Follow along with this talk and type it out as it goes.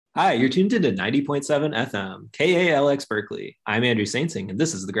Hi, you're tuned into 90.7 FM, KALX Berkeley. I'm Andrew Saintsing, and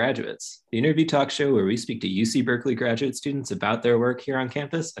this is The Graduates, the interview talk show where we speak to UC Berkeley graduate students about their work here on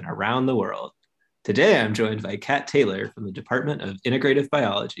campus and around the world. Today, I'm joined by Kat Taylor from the Department of Integrative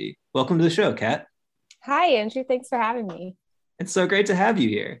Biology. Welcome to the show, Kat. Hi, Andrew. Thanks for having me. It's so great to have you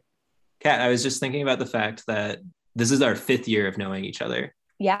here. Kat, I was just thinking about the fact that this is our fifth year of knowing each other.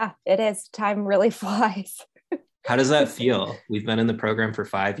 Yeah, it is. Time really flies. How does that feel? We've been in the program for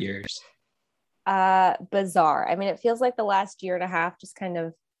 5 years. Bizarre. I mean, it feels like the last year and a half just kind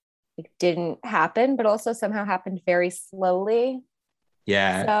of like didn't happen, but also somehow happened very slowly.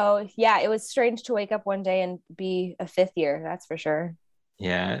 Yeah, So yeah, it was strange to wake up one day and be a fifth year, that's for sure.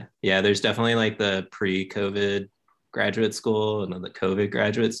 yeah. There's definitely like the pre-COVID graduate school and then the COVID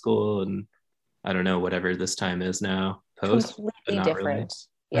graduate school, and I don't know whatever this time is now, post, but Completely not really. different.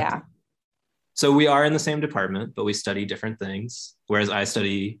 Yeah. So we are in the same department, but we study different things. Whereas I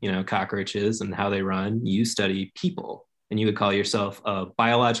study, cockroaches and how they run, you study people, and you would call yourself a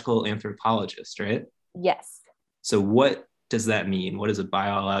biological anthropologist, right? Yes. So what does that mean? What is a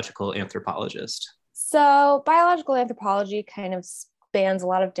biological anthropologist? So biological anthropology kind of spans a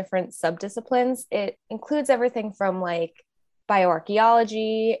lot of different subdisciplines. It includes everything from like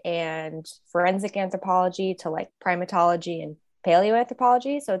bioarchaeology and forensic anthropology to like primatology and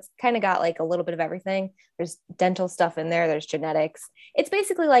paleoanthropology. So it's kind of got like a little bit of everything. There's dental stuff in there, there's genetics. It's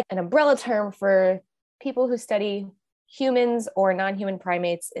basically like an umbrella term for people who study humans or non-human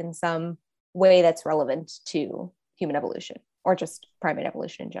primates in some way that's relevant to human evolution or just primate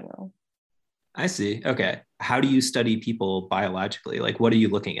evolution in general. I see. Okay. How do you study people biologically? Like, what are you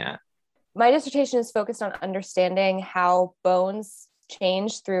looking at? My dissertation is focused on understanding how bones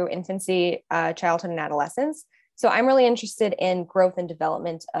change through infancy, childhood, and adolescence. So I'm really interested in growth and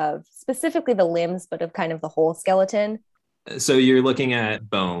development of specifically the limbs, but of kind of the whole skeleton. So you're looking at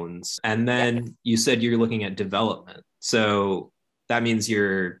bones, and Yeah. then you said you're looking at development. So that means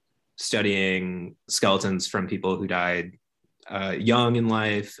you're studying skeletons from people who died young in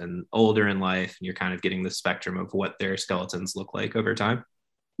life and older in life, and you're kind of getting the spectrum of what their skeletons look like over time.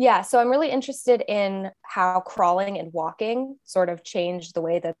 Yeah. So I'm really interested in how crawling and walking sort of change the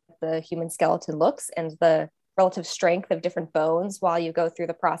way that the human skeleton looks and the relative strength of different bones while you go through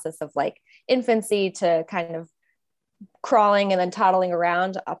the process of like infancy to kind of crawling and then toddling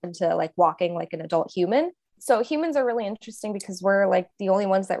around up into like walking like an adult human. So humans are really interesting because we're like the only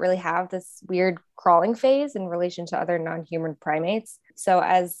ones that really have this weird crawling phase in relation to other non-human primates. So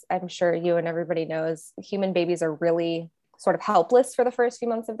as I'm sure you and everybody knows, human babies are really sort of helpless for the first few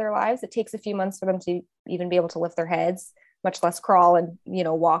months of their lives. It takes a few months for them to even be able to lift their heads, much less crawl and,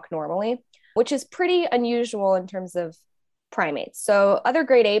 walk normally, which is pretty unusual in terms of primates. So other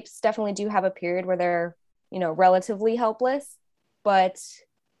great apes definitely do have a period where they're, relatively helpless, but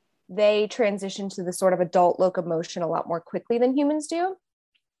they transition to the sort of adult locomotion a lot more quickly than humans do.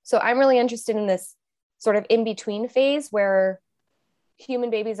 So I'm really interested in this sort of in between phase where human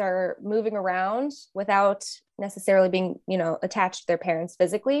babies are moving around without necessarily being, attached to their parents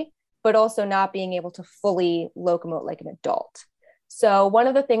physically, but also not being able to fully locomote like an adult. So one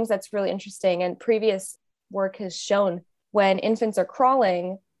of the things that's really interesting and previous work has shown when infants are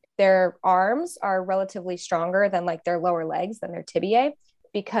crawling, their arms are relatively stronger than like their lower legs, than their tibiae,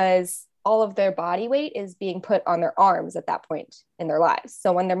 because all of their body weight is being put on their arms at that point in their lives.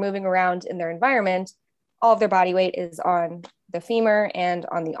 So when they're moving around in their environment, all of their body weight is on the femur and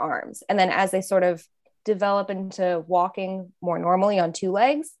on the arms. And then as they sort of develop into walking more normally on two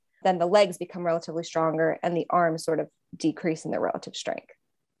legs, then the legs become relatively stronger and the arms sort of decrease in their relative strength.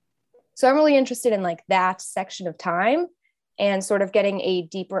 So I'm really interested in like that section of time and sort of getting a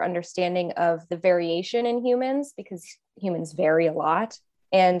deeper understanding of the variation in humans because humans vary a lot,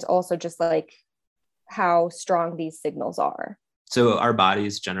 and also just like how strong these signals are. So our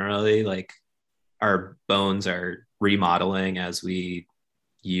bodies generally, like our bones are remodeling as we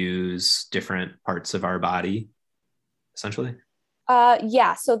use different parts of our body, essentially.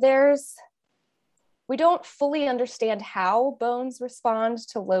 Yeah, so we don't fully understand how bones respond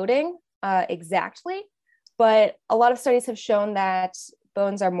to loading exactly, but a lot of studies have shown that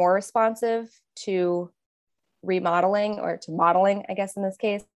bones are more responsive to remodeling or to modeling, I guess in this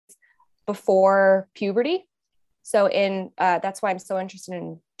case, before puberty. So in that's why I'm so interested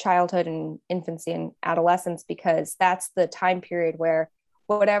in childhood and infancy and adolescence, because that's the time period where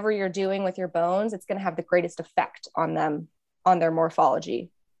whatever you're doing with your bones, it's going to have the greatest effect on them, on their morphology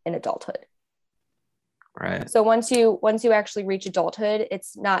in adulthood. Right. So once you actually reach adulthood,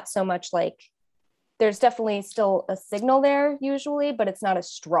 it's not so much like there's definitely still a signal there usually, but it's not as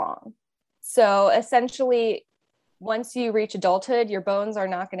strong. So essentially, once you reach adulthood, your bones are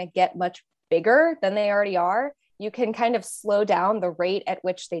not going to get much bigger than they already are. You can kind of slow down the rate at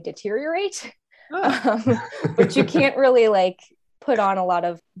which they deteriorate. But you can't really like put on a lot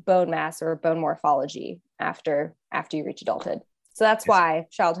of bone mass or bone morphology after you reach adulthood. So that's why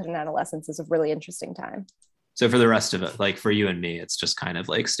childhood and adolescence is a really interesting time. So for the rest of it, like for you and me, it's just kind of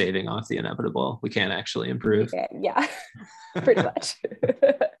like staving off the inevitable. We can't actually improve. Okay, yeah, pretty much.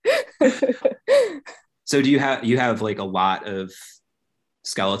 So do you have like a lot of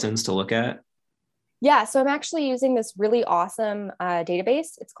skeletons to look at? Yeah, so I'm actually using this really awesome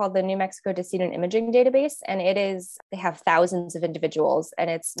database. It's called the New Mexico Decedent Imaging Database, and they have thousands of individuals, and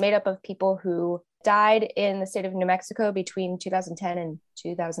it's made up of people who died in the state of New Mexico between 2010 and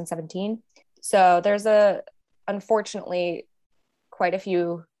 2017. So there's unfortunately, quite a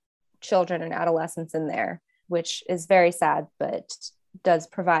few children and adolescents in there, which is very sad, but does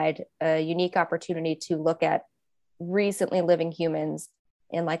provide a unique opportunity to look at recently living humans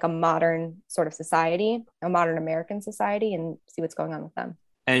in like a modern sort of society, a modern American society, and see what's going on with them.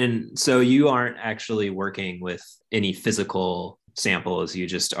 And so you aren't actually working with any physical samples, you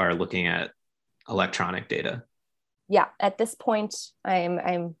just are looking at electronic data. Yeah, at this point,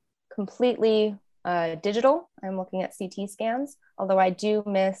 I'm completely digital. I'm looking at CT scans, although I do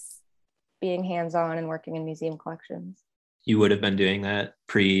miss being hands-on and working in museum collections. You would have been doing that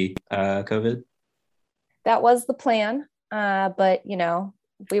pre-COVID? That was the plan, but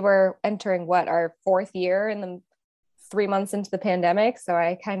we were entering our 4th year in the 3 months into the pandemic. So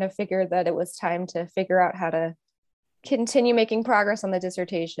I kind of figured that it was time to figure out how to continue making progress on the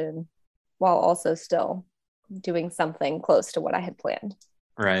dissertation while also still doing something close to what I had planned.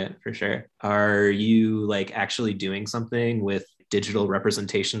 Right, for sure. Are you like actually doing something with digital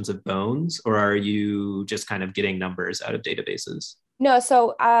representations of bones, or are you just kind of getting numbers out of databases? No,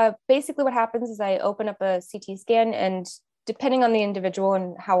 so basically what happens is I open up a CT scan, and depending on the individual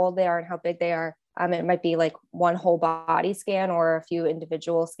and how old they are and how big they are, it might be like one whole body scan or a few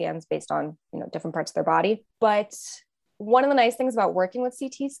individual scans based on different parts of their body. But one of the nice things about working with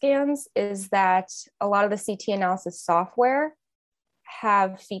CT scans is that a lot of the CT analysis software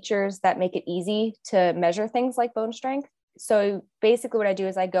have features that make it easy to measure things like bone strength. So basically what I do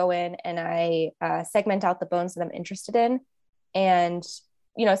is I go in and I segment out the bones that I'm interested in, and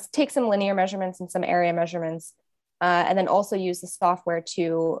take some linear measurements and some area measurements, and then also use the software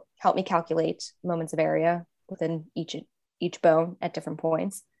to help me calculate moments of area within each bone at different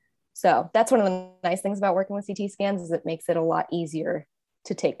points. So that's one of the nice things about working with CT scans, is it makes it a lot easier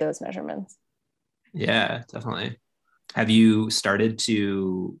to take those measurements. Yeah, definitely. Have you started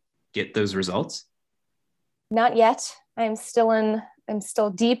to get those results? Not yet. I'm still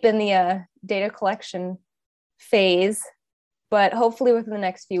deep in the data collection phase, but hopefully within the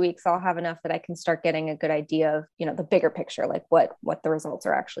next few weeks, I'll have enough that I can start getting a good idea of, the bigger picture, like what the results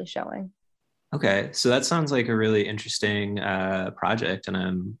are actually showing. Okay, so that sounds like a really interesting project, and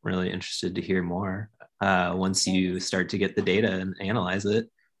I'm really interested to hear more once you start to get the data and analyze it.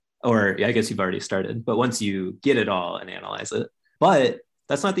 Or I guess you've already started, but once you get it all and analyze it. But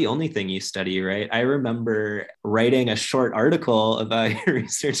that's not the only thing you study, right? I remember writing a short article about your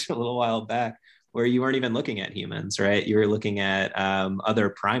research a little while back where you weren't even looking at humans, right? You were looking at other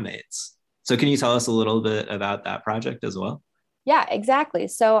primates. So can you tell us a little bit about that project as well? Yeah, exactly.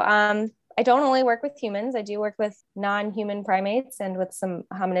 So I don't only work with humans. I do work with non-human primates and with some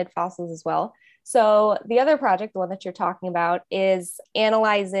hominid fossils as well. So the other project, the one that you're talking about, is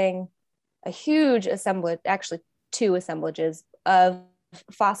analyzing a huge assemblage, actually 2 assemblages of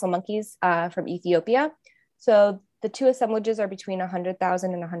fossil monkeys from Ethiopia. So the 2 assemblages are between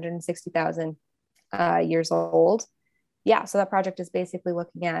 100,000 and 160,000 years old. Yeah, so that project is basically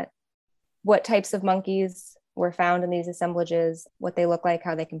looking at what types of monkeys were found in these assemblages, what they look like,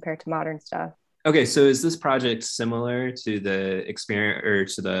 how they compare to modern stuff. Okay, so is this project similar to the experience or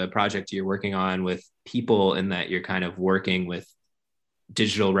to the project you're working on with people, in that you're kind of working with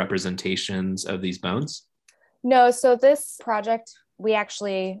digital representations of these bones? No, so this project,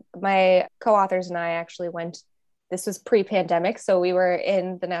 my co-authors and I actually this was pre-pandemic, so we were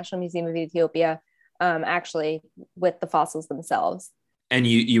in the National Museum of Ethiopia, actually with the fossils themselves. And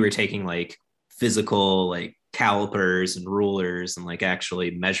you were taking like physical like calipers and rulers and like actually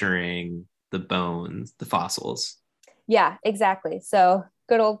measuring the bones, the fossils. Yeah, exactly. So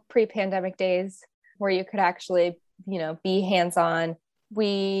good old pre-pandemic days where you could actually, be hands-on.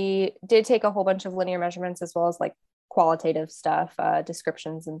 We did take a whole bunch of linear measurements as well as like qualitative stuff,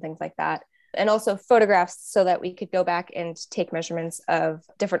 descriptions and things like that. And also photographs so that we could go back and take measurements of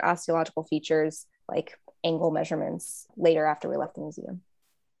different osteological features, like angle measurements later after we left the museum.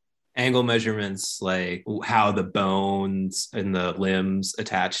 Angle measurements, like how the bones and the limbs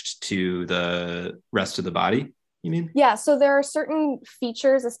attached to the rest of the body, you mean? Yeah, so there are certain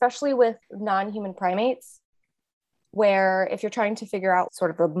features, especially with non-human primates, where if you're trying to figure out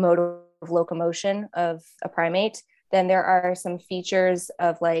sort of the mode of locomotion of a primate, then there are some features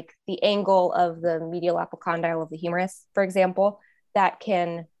of like the angle of the medial apocondyle of the humerus, for example, that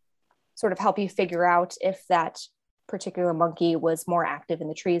can sort of help you figure out if that particular monkey was more active in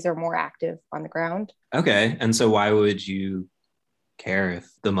the trees or more active on the ground. Okay. And so why would you care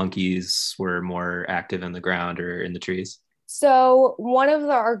if the monkeys were more active in the ground or in the trees? So one of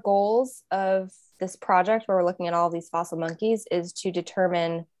our goals of this project where we're looking at all these fossil monkeys is to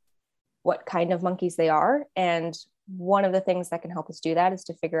determine what kind of monkeys they are. And one of the things that can help us do that is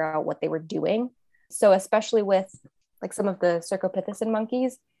to figure out what they were doing. So especially with like some of the Cercopithecine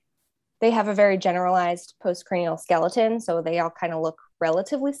monkeys, they have a very generalized postcranial skeleton. So they all kind of look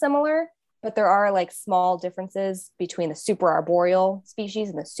relatively similar, but there are like small differences between the superarboreal species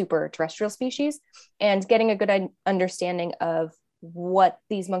and the super terrestrial species. And getting a good understanding of what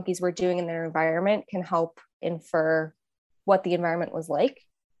these monkeys were doing in their environment can help infer what the environment was like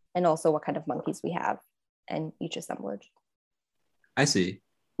and also what kind of monkeys we have in each assemblage. I see.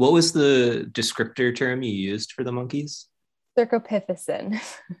 What was the descriptor term you used for the monkeys? Cercopithecine.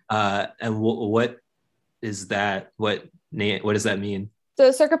 And what is that? What does that mean?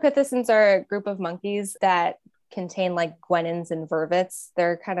 So Cercopithecines are a group of monkeys that contain like guenons and vervets.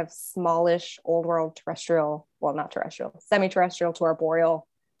 They're kind of smallish, old world terrestrial, well, not terrestrial, semi-terrestrial to arboreal,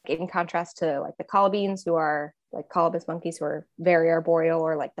 in contrast to like the colobines, who are like colobus monkeys, who are very arboreal,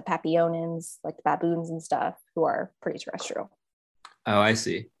 or like the papillonins, like the baboons and stuff, who are pretty terrestrial. Oh, I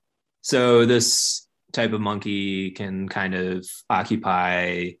see. So this type of monkey can kind of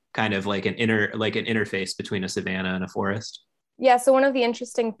occupy kind of like an interface between a savanna and a forest. Yeah, so one of the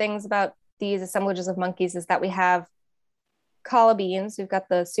interesting things about these assemblages of monkeys is that we have colobines, we've got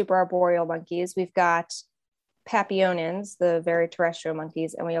the superarboreal monkeys, we've got papillonins, the very terrestrial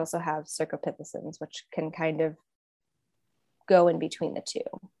monkeys, and we also have Cercopithecines, which can kind of go in between the two.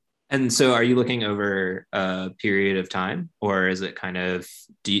 And so are you looking over a period of time, or is it kind of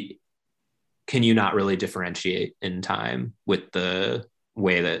can you not really differentiate in time with the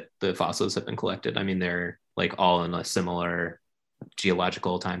way that the fossils have been collected? I mean, they're like all in a similar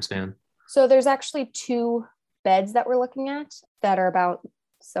geological time span. So there's actually two beds that we're looking at that are about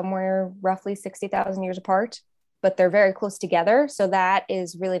somewhere roughly 60,000 years apart, but they're very close together. So that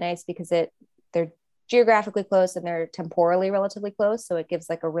is really nice because they're geographically close and they're temporally relatively close. So it gives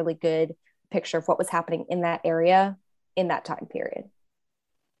like a really good picture of what was happening in that area in that time period.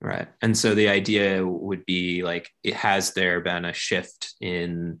 Right. And so the idea would be like, has there been a shift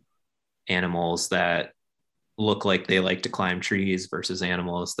in animals that look like they like to climb trees versus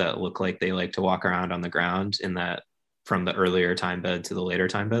animals that look like they like to walk around on the ground in that from the earlier time bed to the later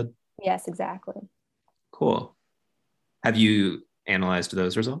time bed? Yes, exactly. Cool. Have you analyzed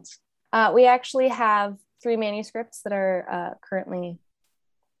those results? We actually have 3 manuscripts that are currently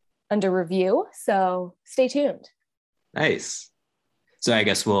under review. So stay tuned. Nice. So I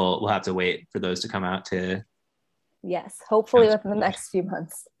guess we'll have to wait for those to come out to. Yes, hopefully within the next few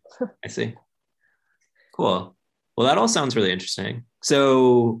months. I see. Cool. Well, that all sounds really interesting.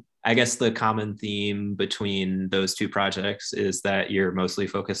 So I guess the common theme between those two projects is that you're mostly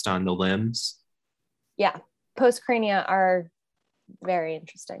focused on the limbs. Yeah, postcrania are very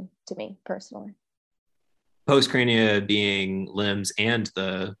interesting to me personally. Postcrania being limbs and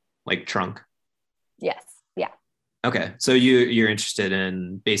the like trunk. Yes. Yeah. Okay. So you're interested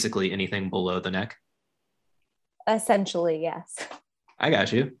in basically anything below the neck? Essentially, yes. I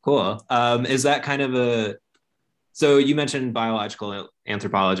got you. Cool. Is that kind of so you mentioned biological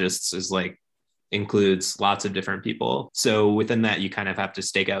anthropologists is like includes lots of different people. So within that, you kind of have to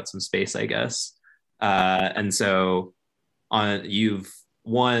stake out some space, I guess. And so you've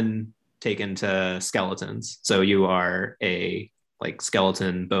taken to skeletons. So you are a like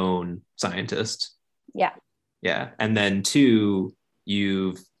skeleton bone scientist. Yeah. Yeah. And then 2,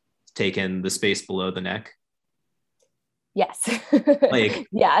 you've taken the space below the neck. Yes. Like,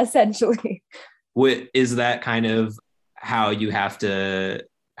 yeah, essentially. Is that kind of how you would have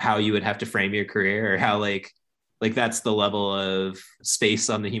to frame your career, or how like that's the level of space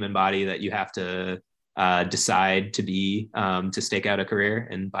on the human body that you have to decide to be to stake out a career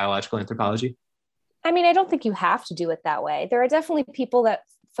in biological anthropology? I mean, I don't think you have to do it that way. There are definitely people that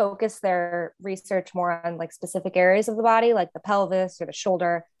focus their research more on like specific areas of the body, like the pelvis or the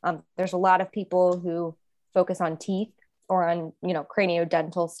shoulder. There's a lot of people who focus on teeth or on,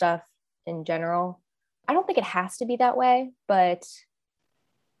 craniodental stuff in general. I don't think it has to be that way, but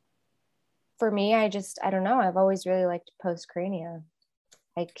For me, I don't know. I've always really liked postcrania.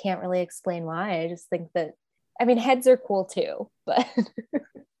 I can't really explain why. I just think that, I mean, heads are cool too, but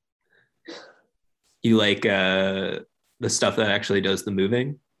You like the stuff that actually does the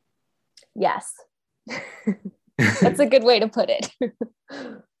moving? yes, that's a good way to put it.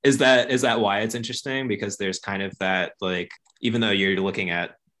 Is that why it's interesting? Because there's kind of that, like, even though you're looking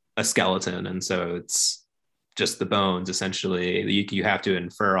at a skeleton and so it's just the bones, essentially, you have to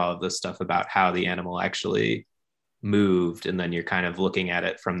infer all of this stuff about how the animal actually moved, and then you're kind of looking at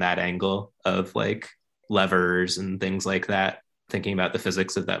it from that angle of like levers and things like that, thinking about the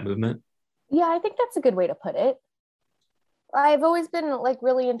physics of that movement. Yeah, I think that's a good way to put it. I've always been like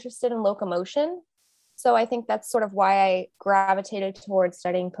really interested in locomotion. So I think that's sort of why I gravitated towards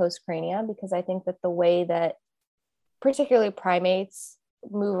studying postcrania, because I think that the way that particularly primates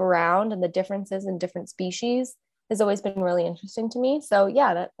move around and the differences in different species has always been really interesting to me. So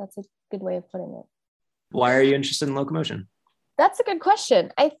yeah, that's a good way of putting it. Why are you interested in locomotion? That's a good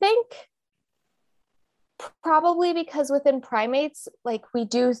question. I think probably because within primates, like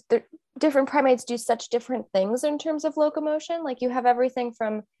different primates do such different things in terms of locomotion. Like you have everything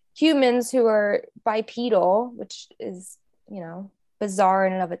from humans who are bipedal, which is, bizarre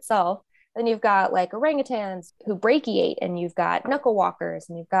in and of itself. Then you've got like orangutans who brachiate, and you've got knuckle walkers,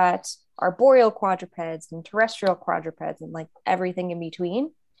 and you've got arboreal quadrupeds and terrestrial quadrupeds, and like everything in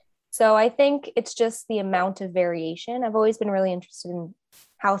between. So I think it's just the amount of variation. I've always been really interested in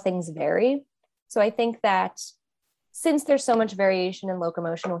how things vary. So I think that since there's so much variation in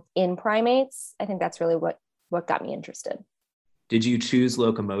locomotion within primates, I think that's really what got me interested. Did you choose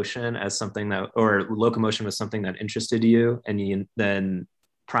locomotion as something that, or locomotion was something that interested you, and then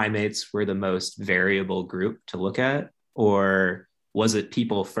primates were the most variable group to look at? Or was it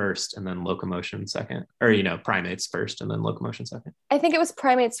people first and then locomotion second? Or, primates first and then locomotion second? I think it was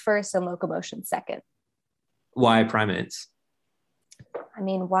primates first and locomotion second. Why primates? I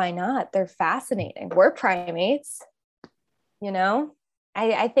mean, why not? They're fascinating. We're primates,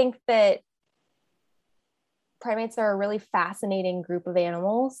 I think that primates are a really fascinating group of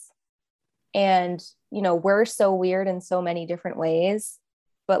animals. And, we're so weird in so many different ways,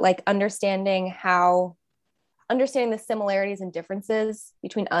 but like understanding the similarities and differences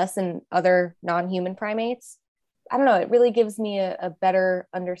between us and other non-human primates, I don't know, it really gives me a better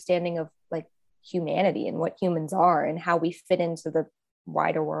understanding of like humanity and what humans are and how we fit into the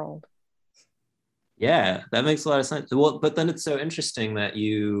wider world. Yeah, that makes a lot of sense. Well, but then it's so interesting that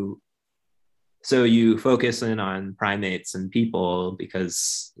you focus in on primates and people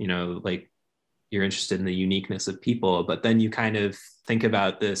because, like you're interested in the uniqueness of people, but then you kind of think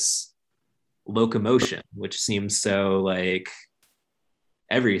about this locomotion, which seems so like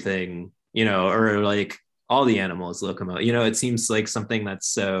everything, or like all the animals locomote, it seems like something that's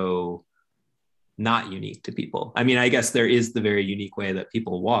so not unique to people. I mean, I guess there is the very unique way that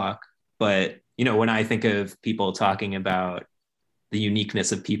people walk, but when I think of people talking about the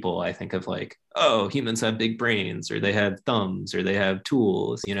uniqueness of people, I think of like, oh, humans have big brains, or they have thumbs, or they have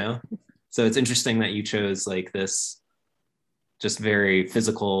tools, So it's interesting that you chose like this just very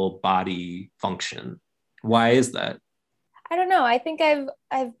physical body function. Why is that? I don't know. I think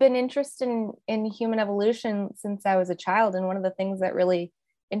I've been interested in human evolution since I was a child. And one of the things that really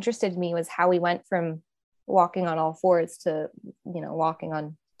interested me was how we went from walking on all fours to, walking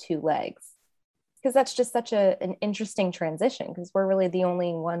on two legs. Because that's just such an interesting transition, because we're really the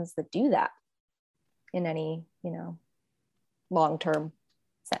only ones that do that in any, long-term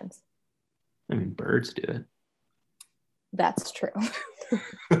sense. I mean, birds do it. That's true.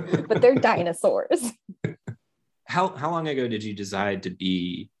 But they're dinosaurs. How long ago did you decide to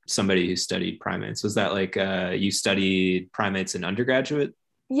be somebody who studied primates? Was that like you studied primates in undergraduate?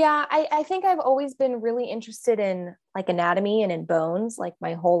 Yeah, I think I've always been really interested in like anatomy and in bones, like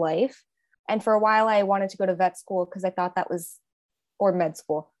my whole life. And for a while, I wanted to go to vet school because I thought that was, or med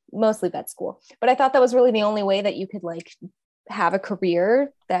school, mostly vet school. But I thought that was really the only way that you could like have a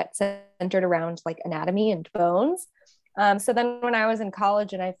career that centered around like anatomy and bones. So then when I was in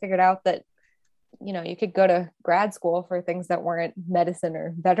college and I figured out that, you could go to grad school for things that weren't medicine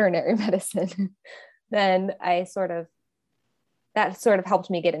or veterinary medicine, then that sort of helped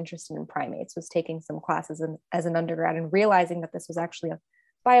me get interested in primates, was taking some classes as an undergrad and realizing that this was actually a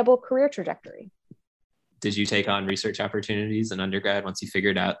viable career trajectory. Did you take on research opportunities in undergrad once you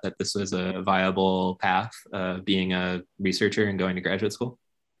figured out that this was a viable path, being a researcher and going to graduate school?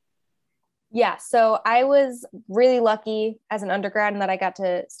 Yeah, so I was really lucky as an undergrad in that I got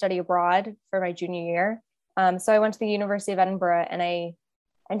to study abroad for my junior year. So I went to the University of Edinburgh, and I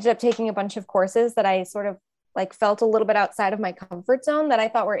ended up taking a bunch of courses that I sort of like felt a little bit outside of my comfort zone that I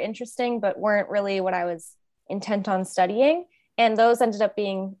thought were interesting, but weren't really what I was intent on studying. And those ended up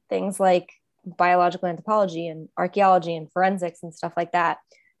being things like biological anthropology and archaeology and forensics and stuff like that.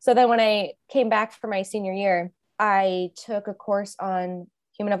 So then when I came back for my senior year, I took a course on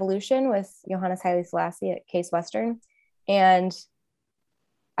human evolution with Johannes Haile Selassie at Case Western. And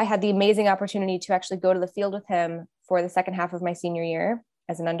I had the amazing opportunity to actually go to the field with him for the second half of my senior year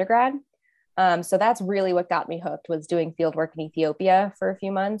as an undergrad. So that's really what got me hooked, was doing field work in Ethiopia for a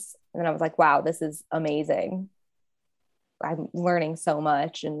few months. And then I was like, wow, this is amazing. I'm learning so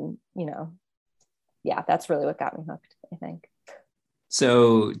much. And, yeah, that's really what got me hooked, I think.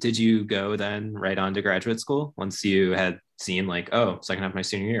 So did you go then right on to graduate school once you had seen like, oh, second half of my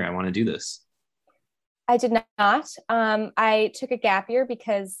senior year, I want to do this? I did not. I took a gap year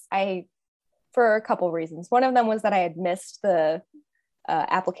because for a couple of reasons. One of them was that I had missed the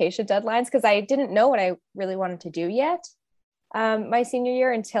application deadlines because I didn't know what I really wanted to do yet my senior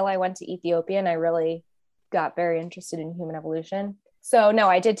year until I went to Ethiopia, and I really got very interested in human evolution. So no,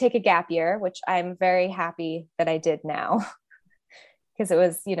 I did take a gap year, which I'm very happy that I did now because it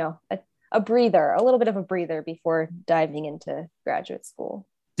was, a breather, a little bit of a breather before diving into graduate school.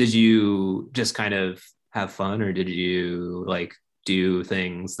 Did you just kind of have fun, or did you like do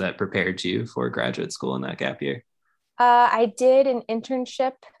things that prepared you for graduate school in that gap year? I did an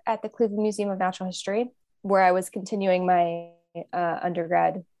internship at the Cleveland Museum of Natural History, where I was continuing my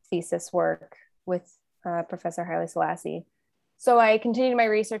undergrad thesis work with Professor Haile Selassie. So I continued my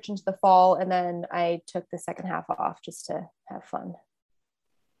research into the fall, and then I took the second half off just to have fun.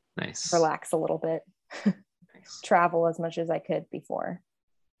 Nice. Relax a little bit. Nice. Travel as much as I could before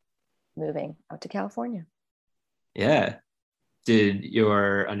moving out to California. Yeah. Did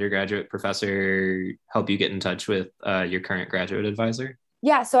your undergraduate professor help you get in touch with your current graduate advisor?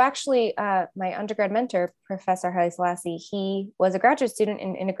 Yeah, so actually, my undergrad mentor, Professor Haile Selassie, he was a graduate student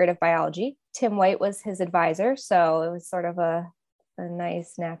in integrative biology. Tim White was his advisor, so it was sort of a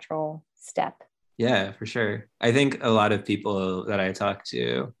nice, natural step. Yeah, for sure. I think a lot of people that I talk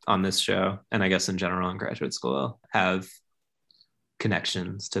to on this show, and I guess in general in graduate school, have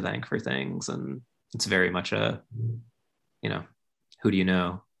connections to thank for things. And it's very much a, who do you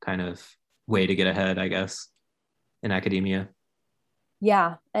know kind of way to get ahead, I guess, in academia.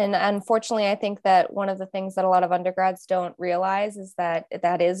 Yeah. And unfortunately, I think that one of the things that a lot of undergrads don't realize is that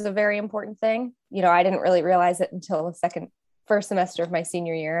that is a very important thing. I didn't really realize it until the first semester of my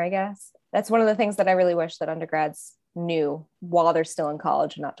senior year, I guess. That's one of the things that I really wish that undergrads knew while they're still in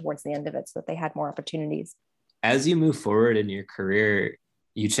college and not towards the end of it, so that they had more opportunities. As you move forward in your career,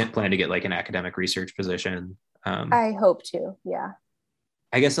 you plan to get like an academic research position. I hope to, yeah.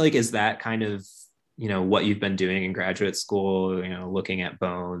 I guess like, is that kind of, what you've been doing in graduate school, looking at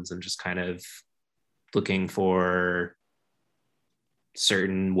bones and just kind of looking for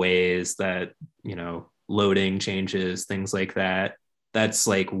certain ways that, loading changes, things like that. That's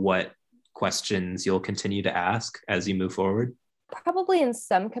like what questions you'll continue to ask as you move forward? Probably in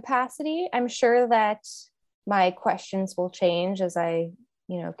some capacity. I'm sure that my questions will change as I,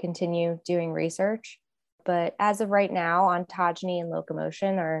 continue doing research. But as of right now, ontogeny and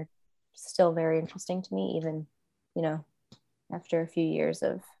locomotion are still very interesting to me, even, after a few years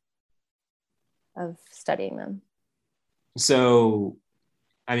of studying them. So,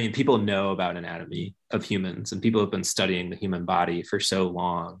 I mean, people know about anatomy of humans, and people have been studying the human body for so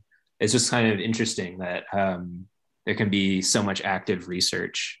long. It's just kind of interesting that there can be so much active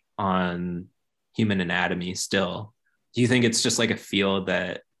research on human anatomy still. Do you think it's just like a field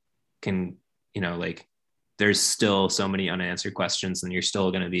that can, like there's still so many unanswered questions, and you're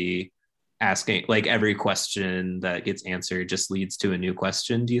still going to be asking, like every question that gets answered just leads to a new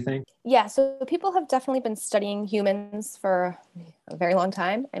question, do you think? Yeah, so people have definitely been studying humans for a very long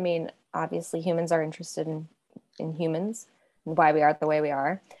time. I mean, obviously humans are interested in humans and why we are the way we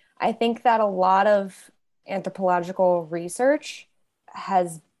are. I think that a lot of anthropological research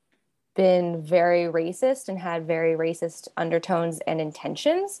has been very racist and had very racist undertones and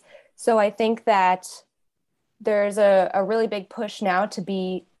intentions. So I think that there's a really big push now to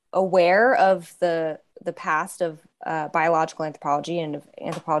be aware of the past of biological anthropology and of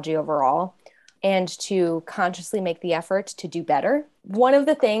anthropology overall, and to consciously make the effort to do better. One of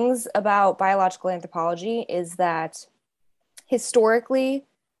the things about biological anthropology is that historically,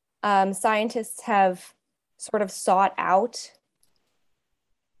 scientists have sort of sought out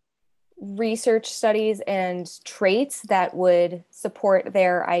research studies and traits that would support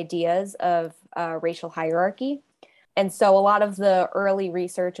their ideas of racial hierarchy. And so a lot of the early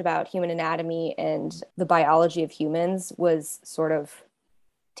research about human anatomy and the biology of humans was sort of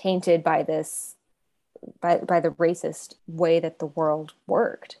tainted by this by the racist way that the world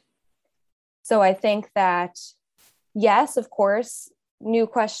worked. So I think that, yes, of course, new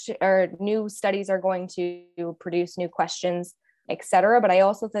studies are going to produce new questions, etc. But I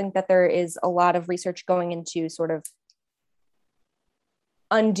also think that there is a lot of research going into sort of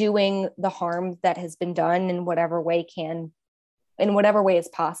undoing the harm that has been done in whatever way is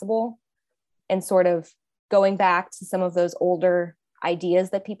possible, and sort of going back to some of those older ideas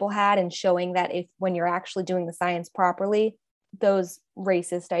that people had and showing that when you're actually doing the science properly, those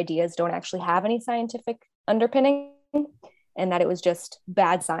racist ideas don't actually have any scientific underpinning, and that it was just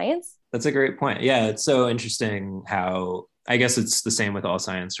bad science. That's a great point. Yeah, it's so interesting how, I guess it's the same with all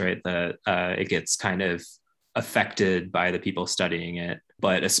science, right? That it gets kind of affected by the people studying it,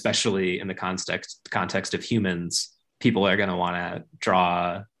 but especially in the context of humans, people are going to want to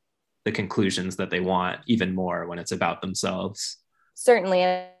draw the conclusions that they want even more when it's about themselves. Certainly.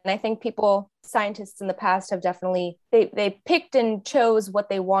 And I think scientists in the past have definitely, they picked and chose what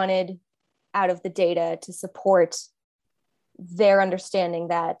they wanted out of the data to support their understanding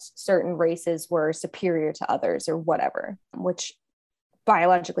that certain races were superior to others or whatever, which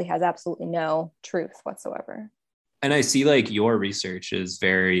biologically has absolutely no truth whatsoever. And I see like your research is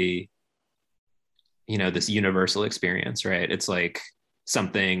very, this universal experience, right? It's like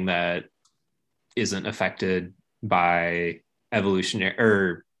something that isn't affected by evolutionary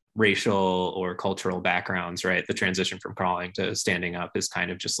or racial or cultural backgrounds, right? The transition from crawling to standing up is kind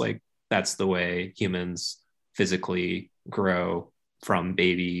of just like, that's the way humans physically grow from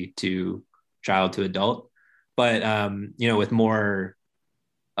baby to child to adult. But,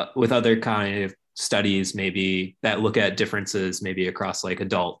 with other kind of studies, maybe that look at differences, maybe across like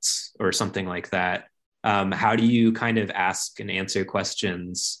adults or something like that. How do you kind of ask and answer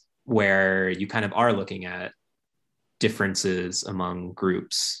questions where you kind of are looking at differences among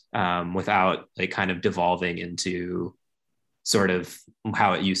groups without like kind of devolving into sort of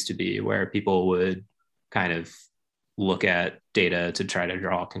how it used to be, where people would kind of look at data to try to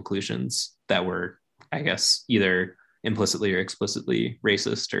draw conclusions that were, I guess, either implicitly or explicitly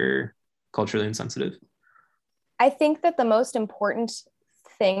racist or culturally insensitive? I think that the most important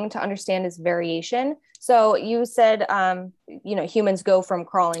thing to understand is variation. So you said, humans go from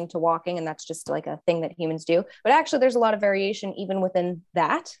crawling to walking, and that's just like a thing that humans do. But actually, there's a lot of variation even within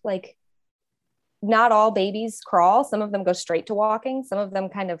that. Like, not all babies crawl. Some of them go straight to walking. Some of them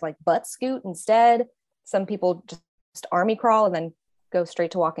kind of like butt scoot instead. Some people just army crawl and then go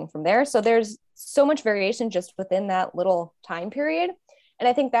straight to walking from there. So there's so much variation just within that little time period. And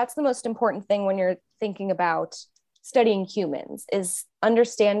I think that's the most important thing when you're thinking about studying humans, is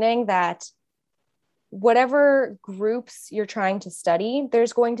understanding that whatever groups you're trying to study,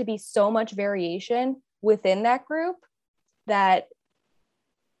 there's going to be so much variation within that group that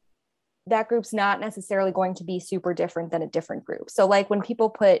group's not necessarily going to be super different than a different group. So like when people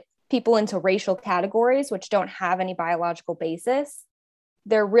put people into racial categories, which don't have any biological basis,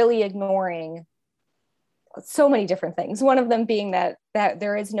 they're really ignoring so many different things. One of them being that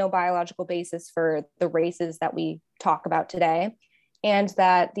there is no biological basis for the races that we talk about today, and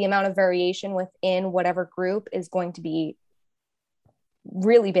that the amount of variation within whatever group is going to be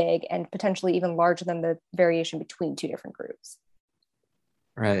really big and potentially even larger than the variation between two different groups.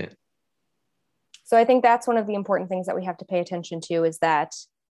 Right. So I think that's one of the important things that we have to pay attention to, is that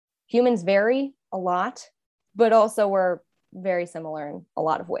humans vary a lot, but also we're very similar in a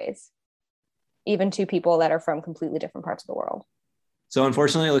lot of ways, even to people that are from completely different parts of the world. So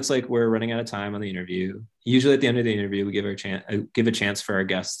unfortunately, it looks like we're running out of time on the interview. Usually at the end of the interview, we give a chance for our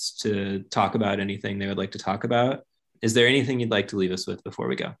guests to talk about anything they would like to talk about. Is there anything you'd like to leave us with before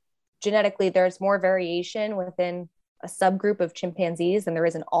we go? Genetically, there's more variation within a subgroup of chimpanzees than there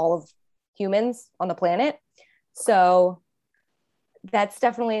is in all of humans on the planet. So that's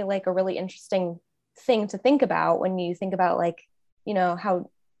definitely like a really interesting thing to think about when you think about like, how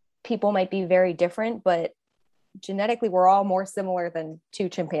people might be very different, but genetically we're all more similar than two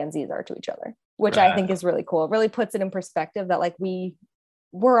chimpanzees are to each other, which I think is really cool. It really puts it in perspective that like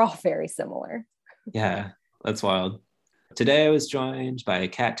we're all very similar. Yeah, that's wild. Today I was joined by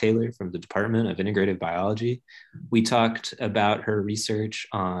Kat Taylor from the Department of Integrative Biology. We talked about her research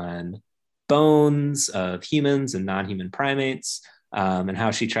on bones of humans and non-human primates, and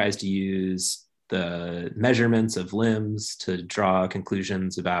how she tries to use the measurements of limbs to draw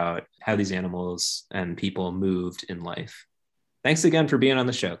conclusions about how these animals and people moved in life. Thanks again for being on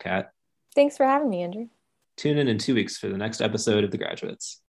the show, Kat. Thanks for having me, Andrew. Tune in 2 weeks for the next episode of The Graduates.